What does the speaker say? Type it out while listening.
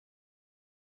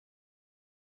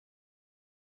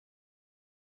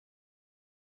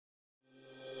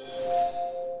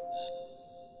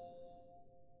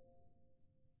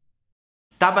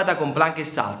Tabata con plank e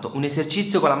salto, un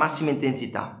esercizio con la massima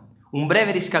intensità. Un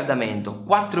breve riscaldamento,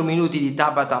 4 minuti di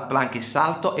Tabata, plank e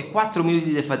salto e 4 minuti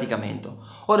di defaticamento.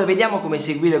 Ora vediamo come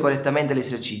eseguire correttamente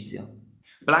l'esercizio.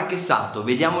 Plank e salto,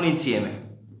 vediamolo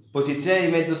insieme. Posizione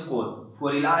di mezzo squat,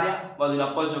 fuori l'aria, vado in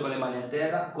appoggio con le mani a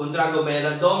terra, contraggo bene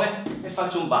l'addome e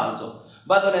faccio un balzo.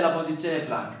 Vado nella posizione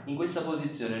plank. In questa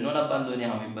posizione non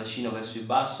abbandoniamo il bacino verso il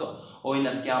basso o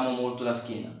inarchiamo molto la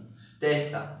schiena.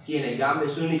 Testa, schiena e gambe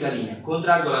su un'unica linea.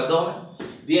 Contraggo l'addome,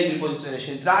 rientro in posizione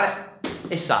centrale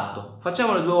e salto.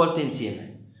 Facciamolo 2 volte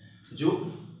insieme.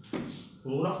 Giù,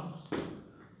 1,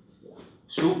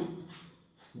 su,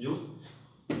 giù,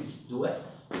 2,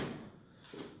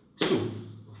 su.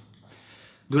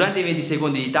 Durante i 20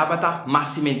 secondi di Tabata,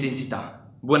 massima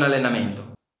intensità. Buon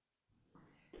allenamento.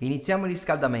 Iniziamo il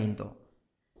riscaldamento.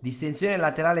 Distensione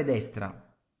laterale destra.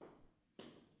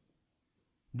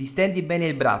 Distendi bene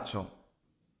il braccio.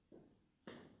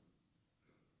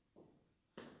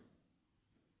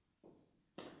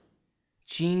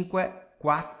 Cinque,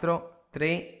 4,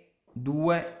 3,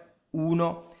 2,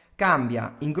 1.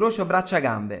 Cambia, incrocio braccia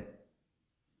gambe.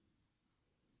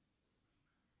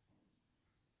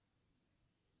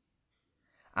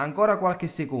 Ancora qualche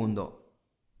secondo.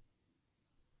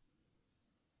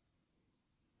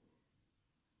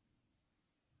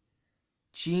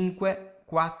 5,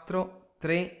 4,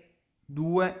 3,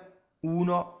 2,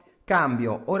 1.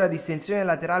 Cambio, ora distensione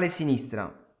laterale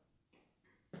sinistra.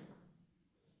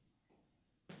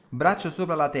 Braccio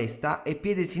sopra la testa e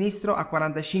piede sinistro a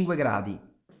 45 gradi.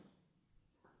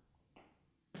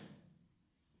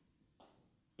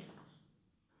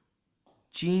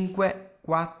 Cinque,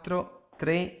 4,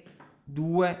 3,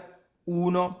 2,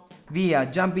 1. Via,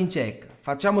 jumping jack.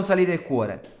 Facciamo salire il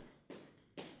cuore.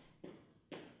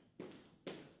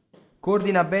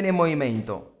 Coordina bene il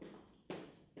movimento.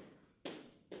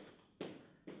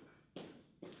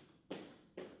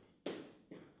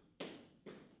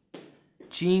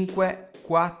 Cinque,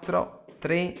 4,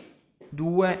 3,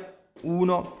 2,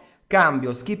 1.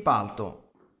 Cambio, skip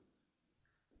alto.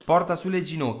 Porta sulle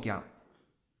ginocchia.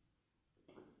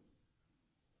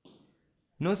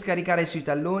 Non scaricare sui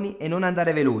talloni e non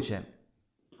andare veloce.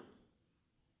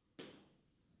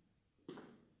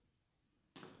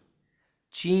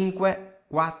 Cinque,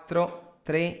 4,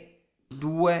 3,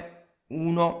 2,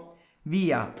 1.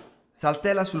 Via.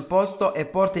 Saltella sul posto e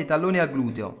porta i talloni al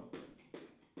gluteo.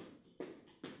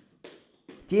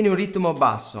 Tieni un ritmo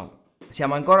basso.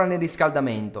 Siamo ancora nel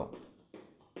riscaldamento.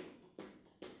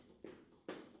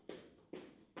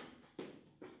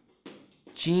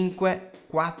 Cinque,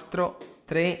 4,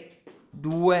 3,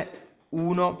 2,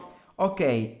 1.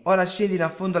 Ok, ora scendi in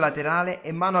affondo laterale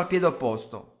e mano al piede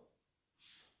opposto.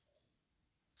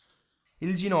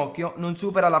 Il ginocchio non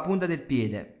supera la punta del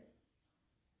piede.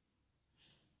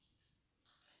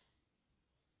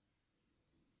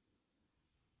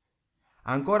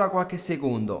 Ancora qualche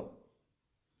secondo.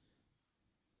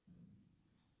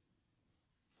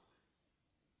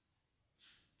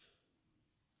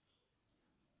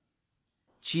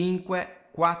 Cinque,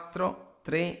 4,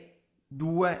 3,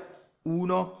 2,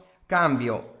 1.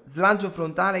 Cambio. Slancio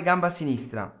frontale, gamba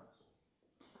sinistra.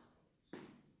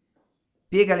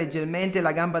 Piega leggermente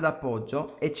la gamba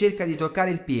d'appoggio e cerca di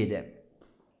toccare il piede.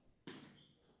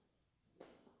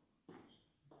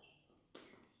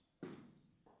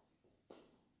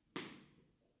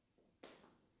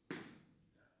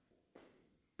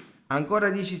 Ancora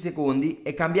 10 secondi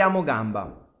e cambiamo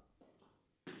gamba.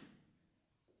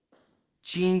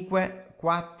 5,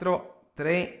 4,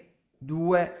 3,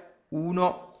 2,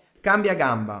 1. Cambia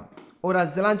gamba. Ora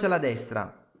slancia la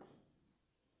destra.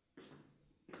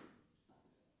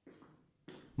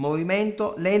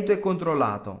 Movimento lento e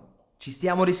controllato. Ci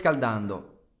stiamo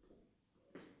riscaldando.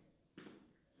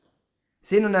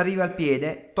 Se non arriva al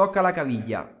piede, tocca la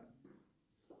caviglia.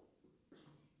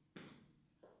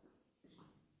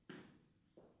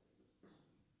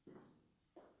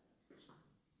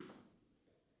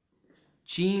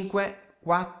 Cinque,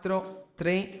 4,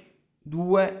 3,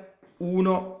 2,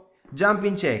 1.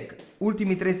 Jumping jack.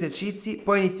 Ultimi 3 esercizi,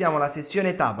 poi iniziamo la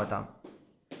sessione Tabata.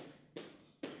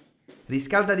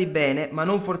 Riscaldati bene, ma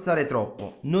non forzare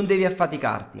troppo, non devi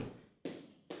affaticarti.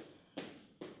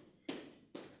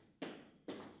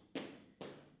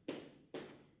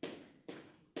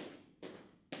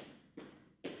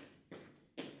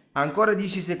 Ancora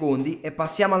 10 secondi e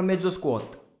passiamo al mezzo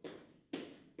squat.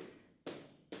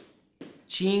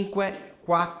 5,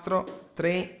 4,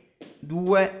 3,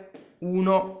 2,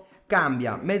 1.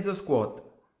 Cambia, mezzo squat.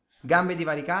 Gambe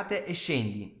divaricate e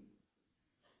scendi.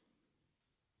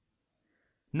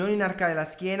 Non inarcare la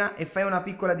schiena e fai una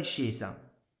piccola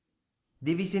discesa.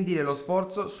 Devi sentire lo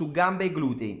sforzo su gambe e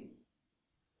glutei.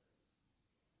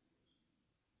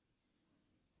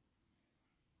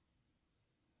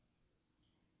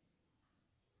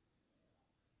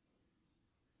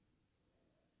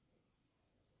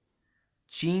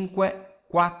 Cinque,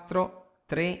 4,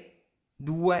 3,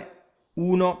 2,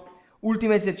 1.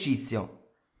 Ultimo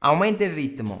esercizio. Aumenta il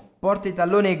ritmo, porta i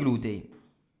talloni ai glutei.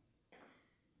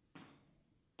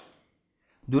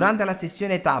 Durante la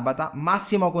sessione Tabata,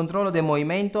 massimo controllo del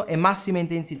movimento e massima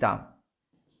intensità.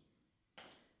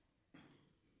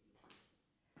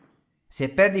 Se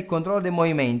perdi il controllo del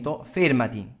movimento,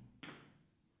 fermati.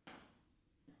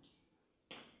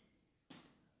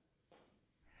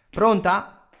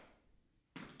 Pronta?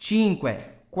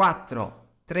 5, 4,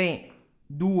 3,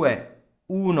 2,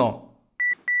 1.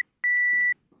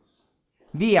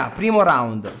 Via, primo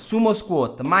round. Sumo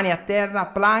squat, mani a terra,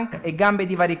 plank e gambe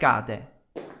divaricate.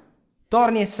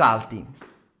 Torni e salti.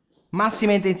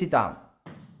 Massima intensità.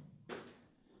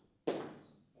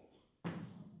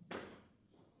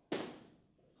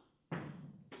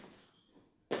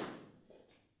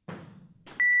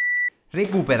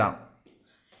 Recupera.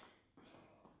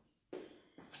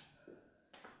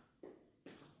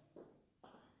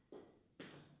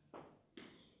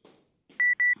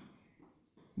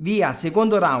 Via,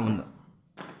 secondo round.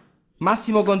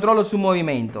 Massimo controllo sul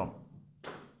movimento.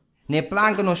 Nel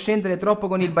plank non scendere troppo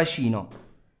con il bacino.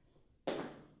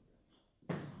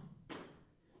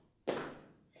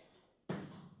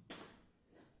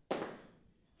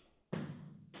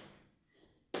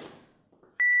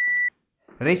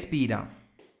 Respira.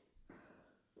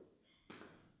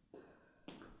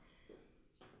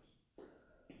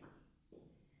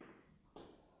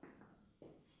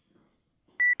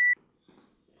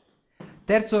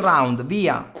 Terzo round,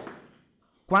 via.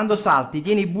 Quando salti,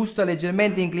 tieni il busto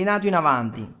leggermente inclinato in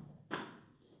avanti.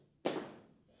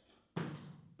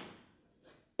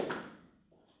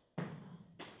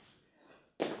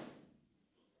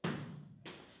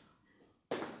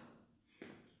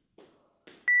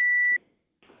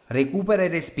 Recupera e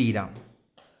respira.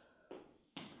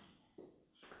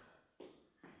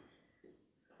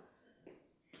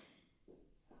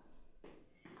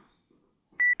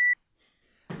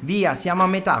 Via, siamo a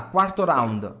metà, quarto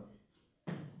round.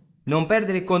 Non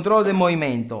perdere il controllo del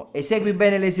movimento, esegui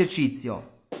bene l'esercizio.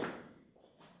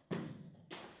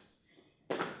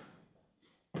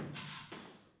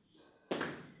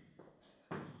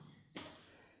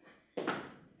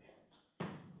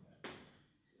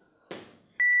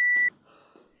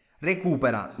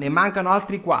 Recupera, ne mancano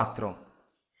altri 4.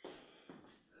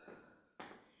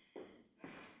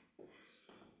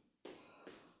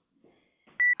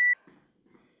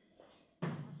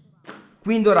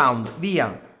 Quinto round,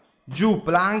 via. Giù,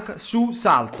 plank, su,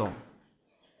 salto.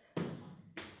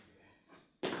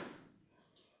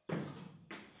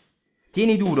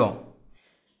 Tieni duro.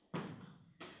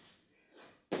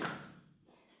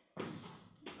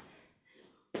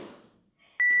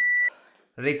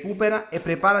 Recupera e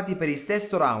preparati per il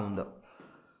sesto round.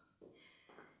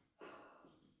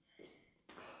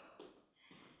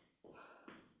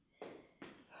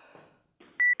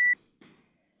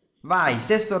 Vai,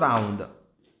 sesto round.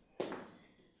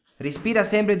 Respira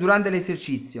sempre durante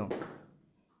l'esercizio.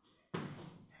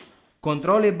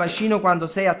 Controlla il bacino quando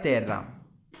sei a terra.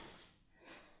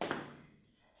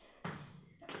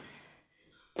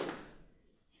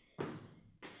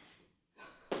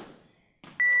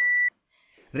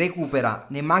 Recupera,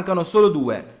 ne mancano solo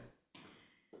 2.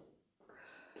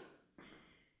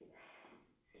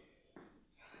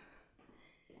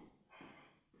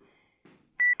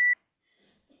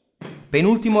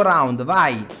 Penultimo round,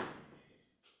 vai.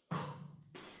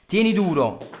 Tieni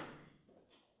duro.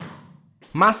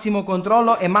 Massimo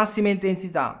controllo e massima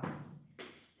intensità.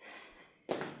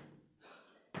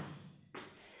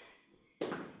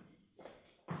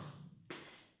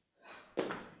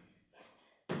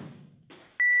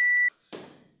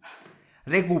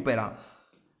 Recupera.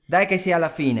 Dai che sei alla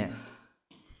fine.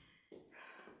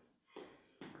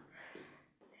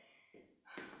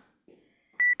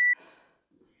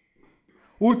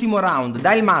 Ultimo round,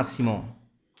 dai il massimo.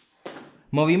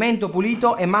 Movimento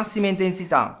pulito e massima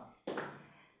intensità.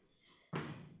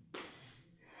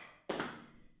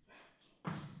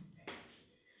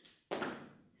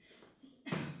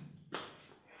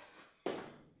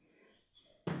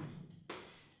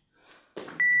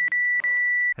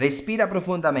 Respira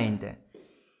profondamente.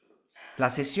 La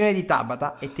sessione di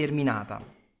Tabata è terminata.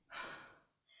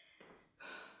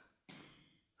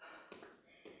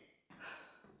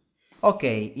 Ok,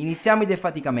 iniziamo il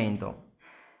defaticamento.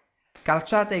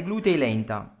 Calciata ai glutei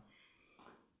lenta.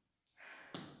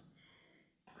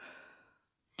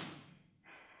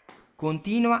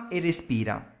 Continua e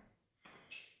respira.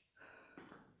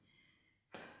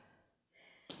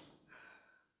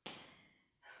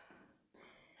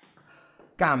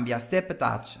 Cambia, step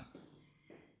touch.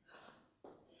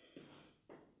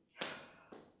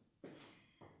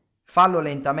 Fallo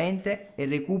lentamente e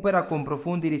recupera con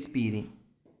profondi respiri.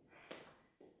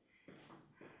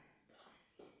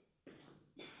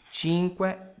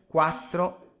 5,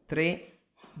 4, 3,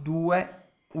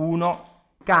 2, 1.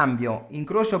 Cambio,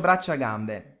 incrocio braccia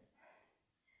gambe.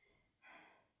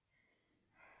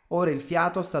 Ora il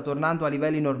fiato sta tornando a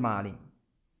livelli normali.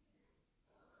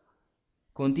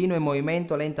 Continua il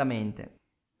movimento lentamente.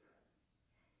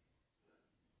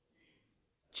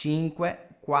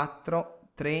 5, 4,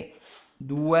 3,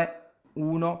 2,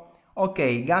 1.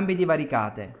 Ok, gambe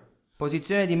divaricate.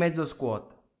 Posizione di mezzo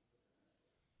squat.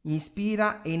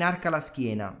 Inspira e inarca la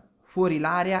schiena. Fuori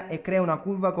l'aria e crea una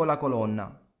curva con la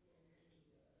colonna.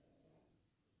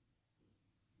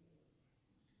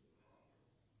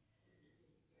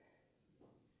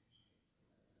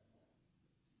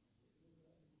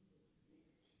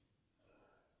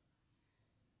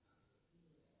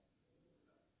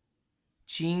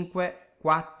 Cinque,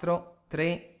 4,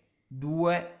 3,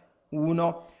 2,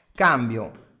 1.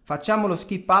 Cambio. Facciamo lo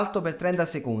skip alto per 30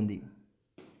 secondi.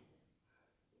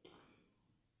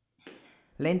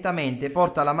 Lentamente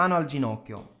porta la mano al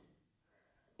ginocchio.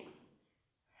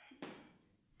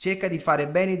 Cerca di fare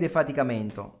bene il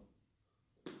defaticamento.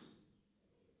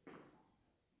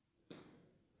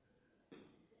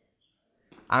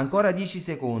 Ancora 10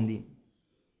 secondi.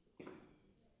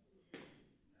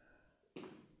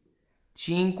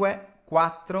 5,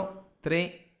 4,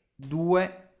 3,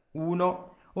 2,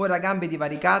 1. Ora gambe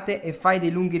divaricate e fai dei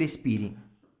lunghi respiri.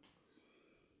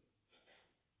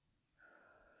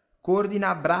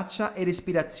 Coordina braccia e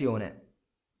respirazione.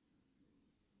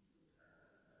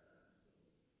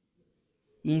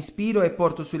 Inspiro e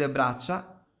porto sulle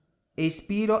braccia.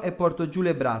 Espiro e porto giù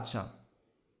le braccia.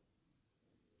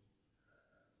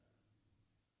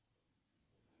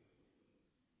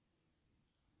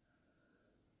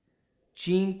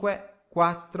 5,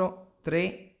 4,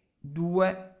 3,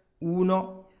 2,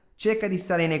 1. Cerca di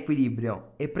stare in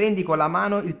equilibrio e prendi con la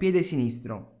mano il piede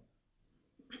sinistro.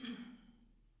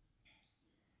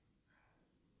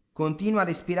 Continua a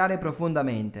respirare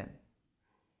profondamente.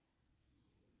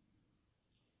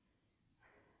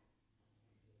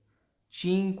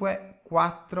 5,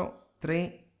 4,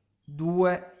 3,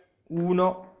 2,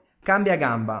 1. Cambia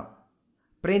gamba.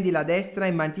 Prendi la destra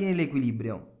e mantieni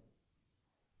l'equilibrio.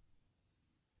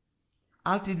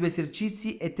 Altri 2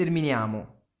 esercizi e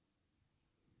terminiamo.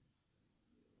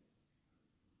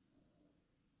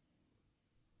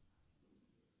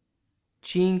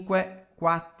 Cinque,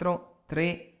 4,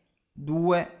 3,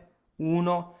 2,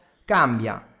 1.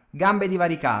 Cambia. Gambe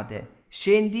divaricate.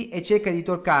 Scendi e cerca di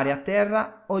toccare a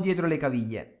terra o dietro le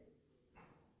caviglie.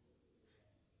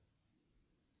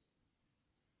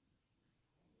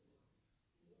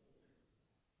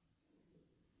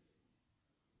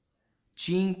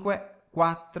 5,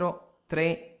 4,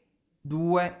 3,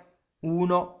 2,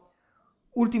 1.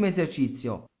 Ultimo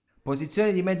esercizio.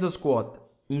 Posizione di mezzo squat.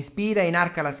 Inspira e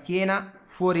inarca la schiena,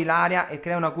 fuori l'aria e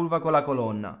crea una curva con la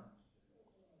colonna.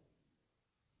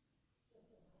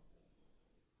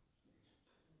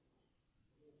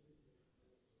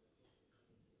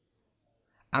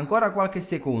 Ancora qualche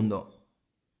secondo.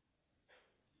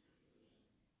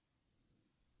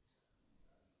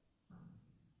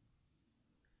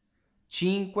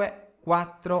 5,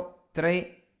 4,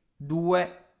 3,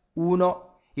 2,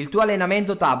 1. Il tuo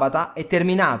allenamento Tabata è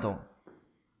terminato.